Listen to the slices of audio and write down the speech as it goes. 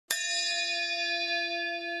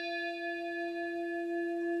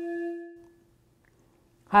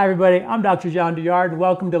Hi everybody, I'm Dr. John Douillard and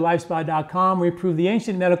welcome to LifeSpa.com. We prove the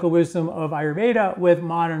ancient medical wisdom of Ayurveda with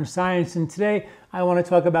modern science, and today I want to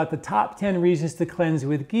talk about the top 10 reasons to cleanse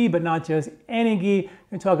with ghee, but not just any ghee. I'm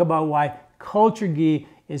going to talk about why cultured ghee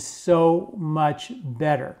is so much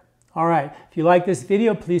better. All right, if you like this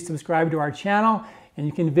video, please subscribe to our channel, and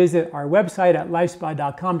you can visit our website at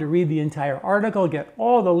LifeSpa.com to read the entire article, get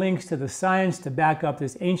all the links to the science to back up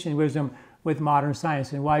this ancient wisdom with modern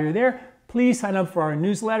science. And while you're there, please sign up for our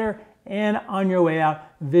newsletter, and on your way out,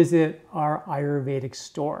 visit our Ayurvedic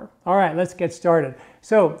store. All right, let's get started.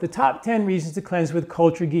 So the top 10 reasons to cleanse with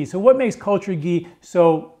cultured ghee. So what makes cultured ghee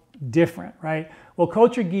so different, right? Well,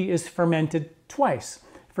 cultured ghee is fermented twice.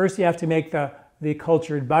 First, you have to make the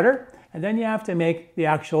cultured butter, and then you have to make the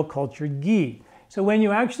actual cultured ghee. So when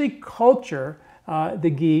you actually culture the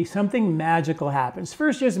ghee, something magical happens.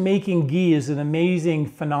 First, just making ghee is an amazing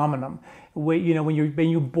phenomenon. When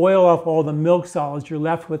you boil off all the milk solids, you're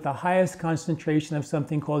left with the highest concentration of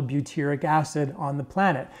something called butyric acid on the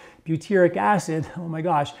planet. Butyric acid, oh my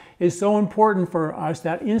gosh, is so important for us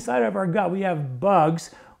that inside of our gut we have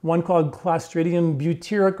bugs, one called Clostridium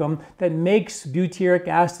butyricum, that makes butyric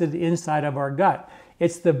acid inside of our gut.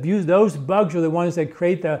 It's those bugs are the ones that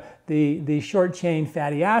create the short chain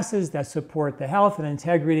fatty acids that support the health and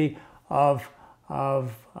integrity of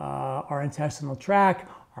our intestinal tract,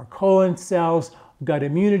 our colon cells, gut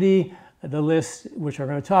immunity. The list, which we're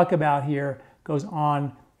going to talk about here, goes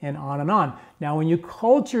on and on and on. Now, when you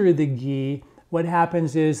culture the ghee, what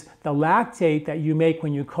happens is the lactate that you make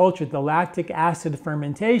when you culture it, the lactic acid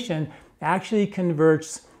fermentation, actually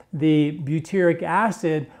converts the butyric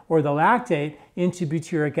acid or the lactate into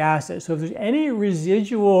butyric acid. So if there's any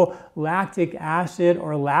residual lactic acid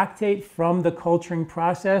or lactate from the culturing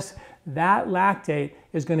process, that lactate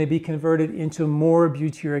is going to be converted into more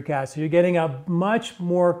butyric acid. You're getting a much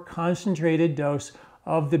more concentrated dose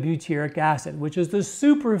of the butyric acid, which is the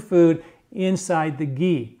superfood inside the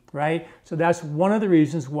ghee, right? So that's one of the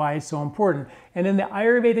reasons why it's so important. And in the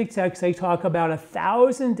Ayurvedic text, they talk about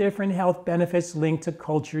 1,000 different health benefits linked to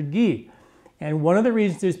cultured ghee. And one of the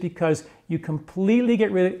reasons is because you completely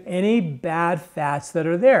get rid of any bad fats that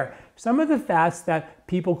are there. Some of the fats that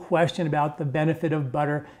people question about the benefit of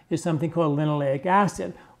butter is something called linoleic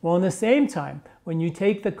acid. Well, in the same time, when you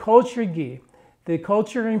take the cultured ghee, the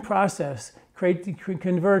culturing process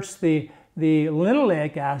converts the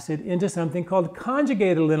linoleic acid into something called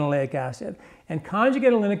conjugated linoleic acid. And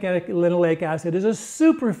conjugated linoleic acid is a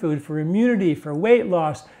superfood for immunity, for weight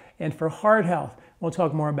loss, and for heart health. We'll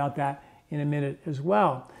talk more about that in a minute as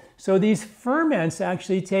well. So these ferments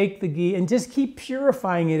actually take the ghee and just keep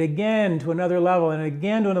purifying it again to another level and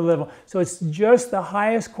again to another level. So it's just the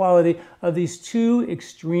highest quality of these two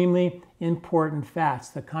extremely important fats,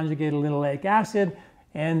 the conjugated linoleic acid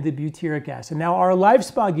and the butyric acid. Now, our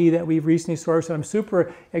LifeSpa ghee that we've recently sourced, and I'm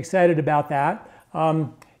super excited about that,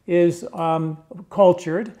 is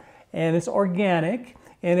cultured, and it's organic,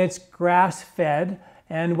 and it's grass-fed.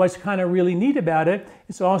 And what's kind of really neat about it,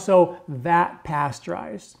 it's also vat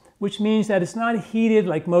pasteurized, which means that it's not heated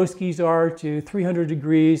like most ghees are to 300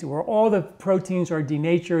 degrees, where all the proteins are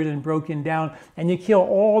denatured and broken down, and you kill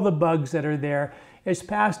all the bugs that are there. It's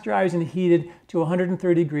pasteurized and heated to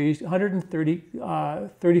 130 degrees,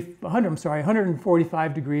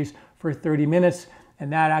 145 degrees for 30 minutes.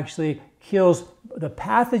 And that actually kills the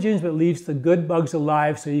pathogens but leaves the good bugs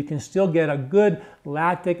alive, so you can still get a good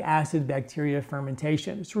lactic acid bacteria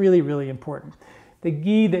fermentation. It's really, really important. The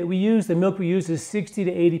ghee that we use, the milk we use, is 60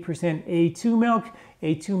 to 80% A2 milk.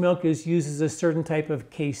 A2 milk uses a certain type of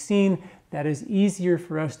casein that is easier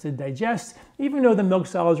for us to digest. Even though the milk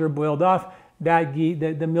solids are boiled off, that ghee,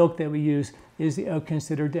 the milk that we use, is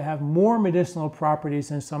considered to have more medicinal properties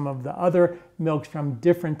than some of the other milks from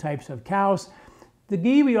different types of cows. The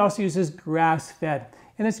ghee we also use is grass-fed,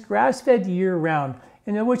 and it's grass-fed year-round,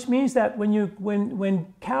 and which means that when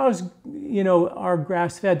cows are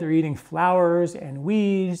grass-fed, they're eating flowers and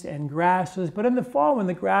weeds and grasses. But in the fall, when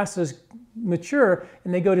the grasses mature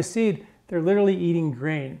and they go to seed, they're literally eating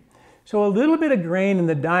grain. So a little bit of grain in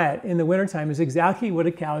the diet in the wintertime is exactly what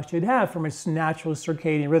a cow should have from its natural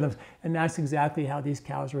circadian rhythms. And that's exactly how these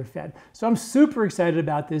cows were fed. So I'm super excited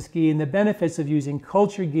about this ghee and the benefits of using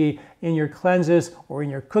cultured ghee in your cleanses or in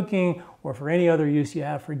your cooking or for any other use you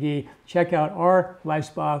have for ghee. Check out our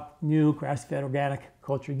LifeSpa new grass-fed organic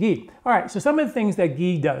cultured ghee. All right, so some of the things that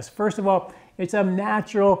ghee does. First of all, it's a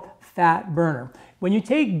natural fat burner. When you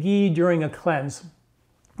take ghee during a cleanse,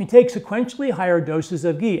 you take sequentially higher doses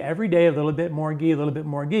of ghee. Every day, a little bit more ghee, a little bit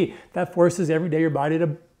more ghee. That forces every day your body to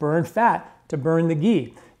burn fat, to burn the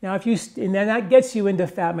ghee. Now, and then that gets you into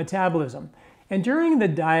fat metabolism. And during the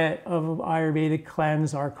diet of Ayurvedic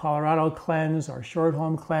cleanse, our Colorado cleanse, our short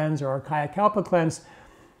home cleanse, or our Kayakalpa cleanse,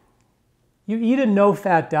 you eat a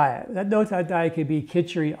no-fat diet. That no-fat diet could be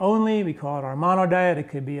khichdi only. We call it our mono diet. It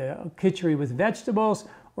could be a khichdi with vegetables,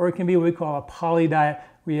 or it can be what we call a poly diet.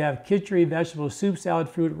 We have khichdi, vegetables, soup, salad,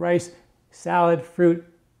 fruit, rice, salad, fruit,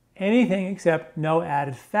 anything except no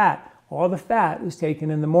added fat. All the fat is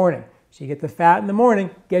taken in the morning. So you get the fat in the morning,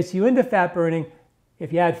 gets you into fat burning.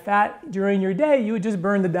 If you had fat during your day, you would just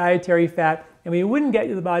burn the dietary fat, and we wouldn't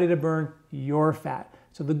get the body to burn your fat.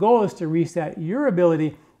 So the goal is to reset your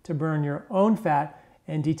ability to burn your own fat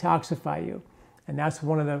and detoxify you. And that's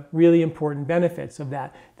one of the really important benefits of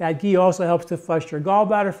that. That ghee also helps to flush your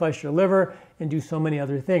gallbladder, flush your liver, and do so many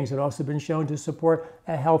other things. It's also been shown to support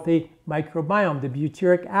a healthy microbiome. The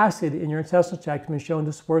butyric acid in your intestinal tract has been shown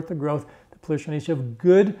to support the growth, the proliferation of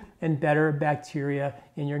good and better bacteria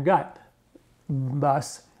in your gut.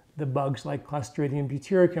 Thus, the bugs like Clostridium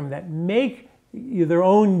butyricum that make their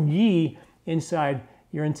own ghee inside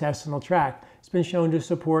your intestinal tract. It's been shown to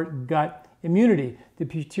support gut immunity. The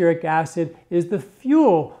butyric acid is the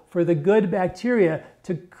fuel for the good bacteria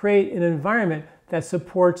to create an environment that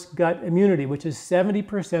supports gut immunity, which is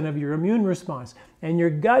 70% of your immune response. And your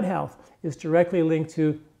gut health is directly linked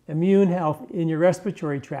to immune health in your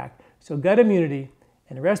respiratory tract. So gut immunity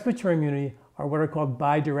and respiratory immunity are what are called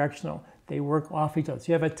bidirectional. They work off each other. So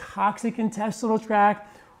you have a toxic intestinal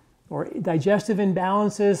tract or digestive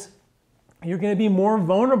imbalances, you're going to be more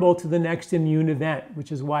vulnerable to the next immune event,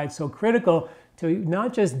 which is why it's so critical to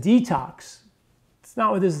not just detox. It's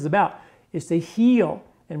not what this is about. It's to heal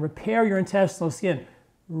and repair your intestinal skin,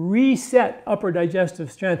 reset upper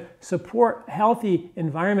digestive strength, support healthy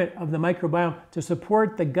environment of the microbiome to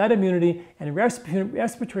support the gut immunity and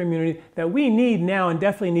respiratory immunity that we need now and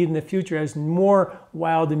definitely need in the future as more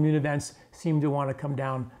wild immune events seem to want to come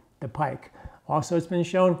down the pike. Also, it's been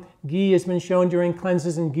shown, ghee has been shown during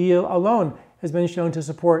cleanses, and ghee alone has been shown to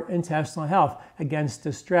support intestinal health against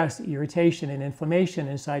distress, irritation, and inflammation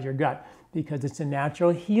inside your gut because it's a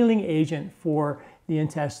natural healing agent for the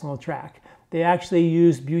intestinal tract. They actually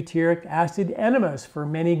use butyric acid enemas for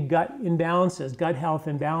many gut imbalances, gut health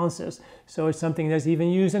imbalances. So it's something that's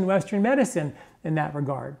even used in Western medicine in that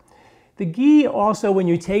regard. The ghee also, when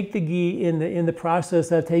you take the ghee in the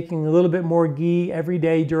process of taking a little bit more ghee every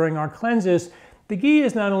day during our cleanses, the ghee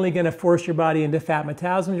is not only going to force your body into fat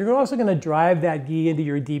metabolism, you're also going to drive that ghee into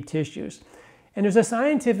your deep tissues. And there's a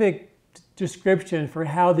scientific description for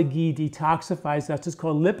how the ghee detoxifies us. It's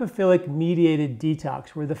called lipophilic mediated detox,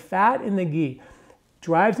 where the fat in the ghee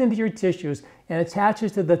drives into your tissues and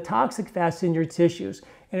attaches to the toxic fats in your tissues.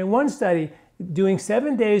 And in one study, doing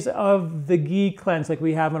 7 days of the ghee cleanse, like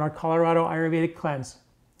we have in our Colorado Ayurvedic cleanse,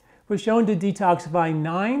 was shown to detoxify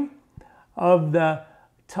 9 of the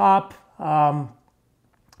top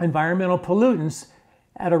environmental pollutants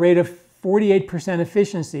at a rate of 48%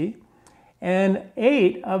 efficiency, and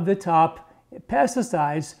 8 of the top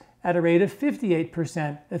pesticides at a rate of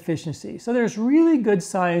 58% efficiency. So there's really good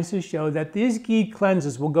science to show that these ghee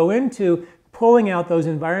cleanses will go into pulling out those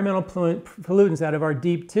environmental pollutants out of our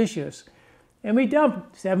deep tissues. And we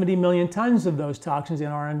dump 70 million tons of those toxins in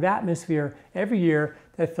our atmosphere every year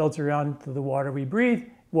that filter around to the water we breathe,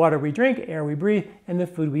 water we drink, air we breathe, and the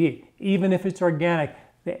food we eat. Even if it's organic,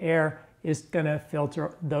 the air is going to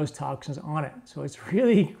filter those toxins on it. So it's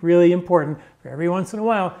really, really important for every once in a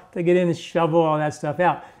while to get in and shovel all that stuff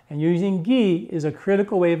out. And using ghee is a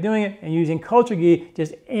critical way of doing it, and using culture ghee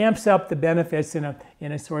just amps up the benefits in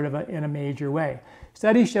a major way.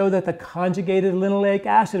 Studies show that the conjugated linoleic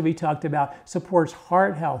acid we talked about supports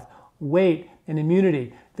heart health, weight, and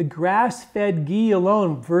immunity. The grass-fed ghee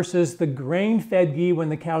alone versus the grain-fed ghee when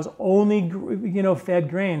the cows only fed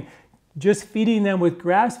grain, just feeding them with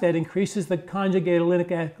grass-fed increases the conjugated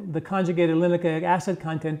linoleic acid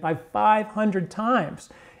content by 500 times.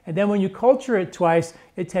 And then when you culture it twice,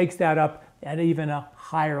 it takes that up at even a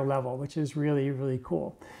higher level, which is really, really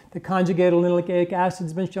cool. The conjugated linoleic acid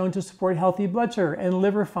has been shown to support healthy blood sugar and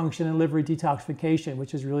liver function and liver detoxification,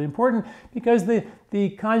 which is really important because the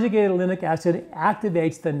conjugated linoleic acid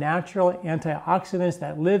activates the natural antioxidants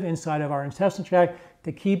that live inside of our intestinal tract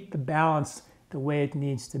to keep the balance the way it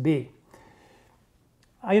needs to be.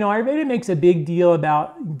 Ayurveda makes a big deal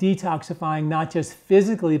about detoxifying not just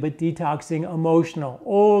physically, but detoxing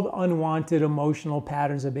old, unwanted emotional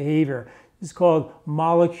patterns of behavior. It's called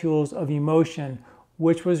Molecules of Emotion,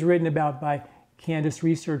 which was written about by Candace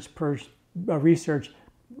Pert's research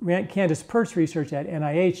at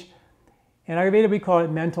NIH. In Ayurveda, we call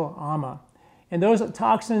it mental ama. And those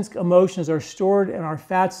toxins, emotions, are stored in our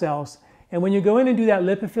fat cells, And when you go in and do that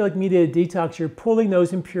lipophilic mediated detox, you're pulling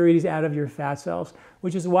those impurities out of your fat cells,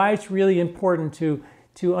 which is why it's really important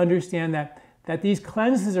to understand that these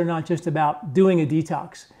cleanses are not just about doing a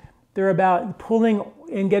detox. They're about pulling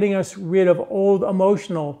and getting us rid of old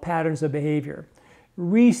emotional patterns of behavior,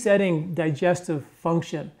 resetting digestive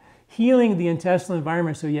function, healing the intestinal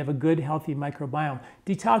environment so you have a good, healthy microbiome,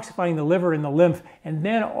 detoxifying the liver and the lymph, and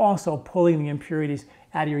then also pulling the impurities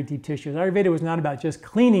out of your deep tissues. Ayurveda was not about just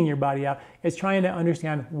cleaning your body out. It's trying to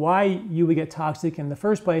understand why you would get toxic in the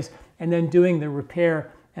first place, and then doing the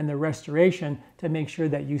repair and the restoration to make sure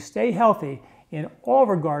that you stay healthy in all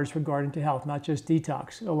regards regarding to health, not just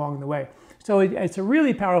detox along the way. So it's a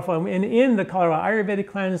really powerful, and in the Colorado Ayurvedic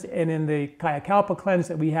cleanse and in the Kaya Kalpa cleanse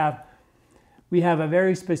that we have a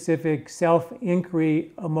very specific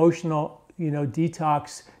self-inquiry, emotional,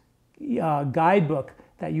 detox guidebook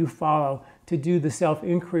that you follow to do the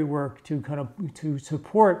self-inquiry work to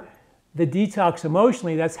support the detox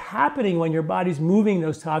emotionally that's happening when your body's moving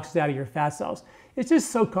those toxins out of your fat cells. It's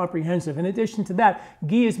just so comprehensive. In addition to that,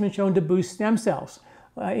 ghee has been shown to boost stem cells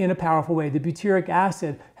in a powerful way. The butyric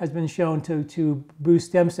acid has been shown to boost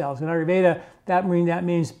stem cells. In Ayurveda, that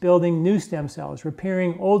means building new stem cells,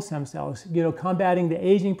 repairing old stem cells, combating the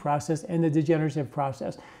aging process and the degenerative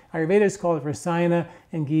process. Ayurveda is called rasayana,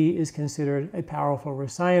 and ghee is considered a powerful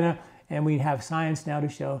rasayana. And we have science now to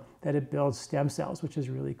show that it builds stem cells, which is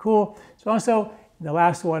really cool. So also, the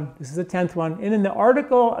last one, this is the 10th one, and in the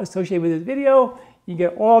article associated with this video, you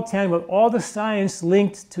get all 10 with all the science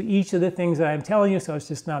linked to each of the things that I'm telling you, so it's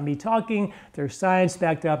just not me talking, there's science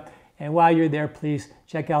backed up. And while you're there, please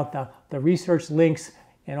check out the research links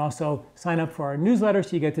and also sign up for our newsletter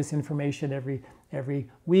so you get this information every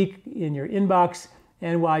week in your inbox.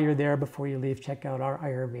 And while you're there, before you leave, check out our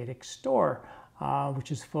Ayurvedic store,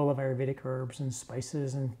 which is full of Ayurvedic herbs and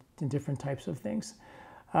spices and different types of things.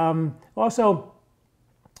 Also,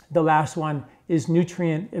 the last one is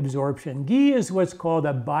nutrient absorption. Ghee is what's called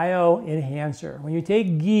a bioenhancer. When you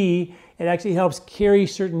take ghee, it actually helps carry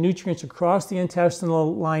certain nutrients across the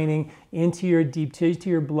intestinal lining into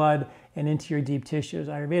your blood and into your deep tissues.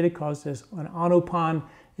 Ayurveda calls this an anupan.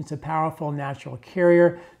 It's a powerful natural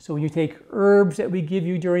carrier. So when you take herbs that we give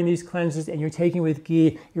you during these cleanses and you're taking with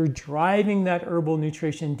ghee, you're driving that herbal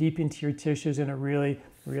nutrition deep into your tissues in a really,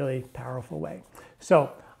 really powerful way.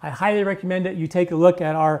 So I highly recommend that you take a look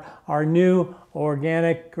at our new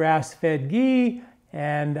organic grass-fed ghee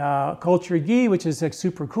and cultured ghee, which is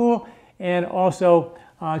super cool. And also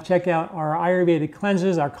check out our Ayurvedic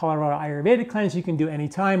cleanses, our Colorado Ayurvedic cleanse you can do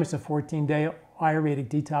anytime. It's a 14-day Ayurvedic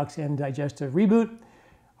detox and digestive reboot.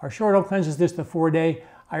 Our short cleanse is just a 4-day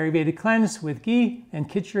Ayurvedic cleanse with ghee and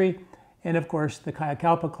khichdi. And of course, the Kaya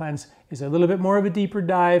Kalpa cleanse is a little bit more of a deeper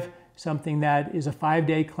dive, something that is a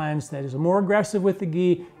 5-day cleanse that is more aggressive with the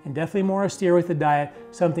ghee and definitely more austere with the diet,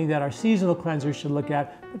 something that our seasonal cleansers should look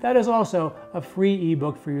at. But that is also a free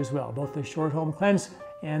ebook for you as well. Both the short home cleanse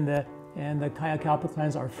and the Kaya Kalpa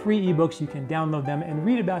cleanse are free ebooks. You can download them and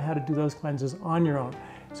read about how to do those cleanses on your own.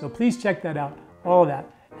 So please check that out, all of that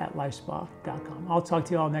at LifeSpa.com. I'll talk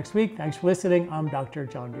to you all next week. Thanks for listening. I'm Dr.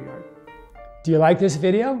 John Douillard. Do you like this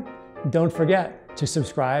video? Don't forget to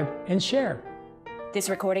subscribe and share. This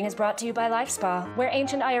recording is brought to you by LifeSpa, where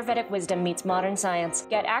ancient Ayurvedic wisdom meets modern science.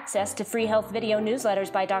 Get access to free health video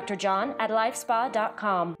newsletters by Dr. John at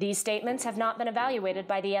LifeSpa.com. These statements have not been evaluated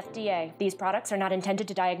by the FDA. These products are not intended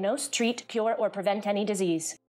to diagnose, treat, cure, or prevent any disease.